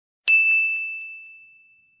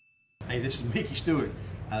Hey, this is Mickey Stewart.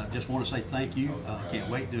 I just want to say thank you. Can't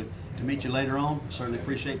wait to meet you later on. Certainly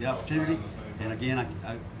appreciate the opportunity. And again,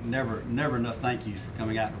 I never enough thank yous for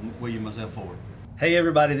coming out to William Mizell Ford. Hey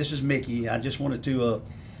everybody, this is Mickey. I just wanted to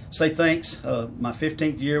say thanks. My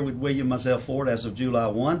 15th year with William Mizell Ford as of July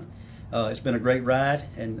 1. It's been a great ride,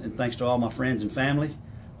 and thanks to all my friends and family,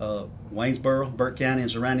 Waynesboro, Burke County,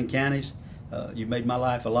 and surrounding counties. You've made my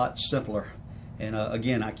life a lot simpler. And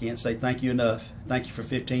again, I can't say thank you enough. Thank you for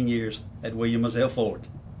 15 years at William Mizell Ford.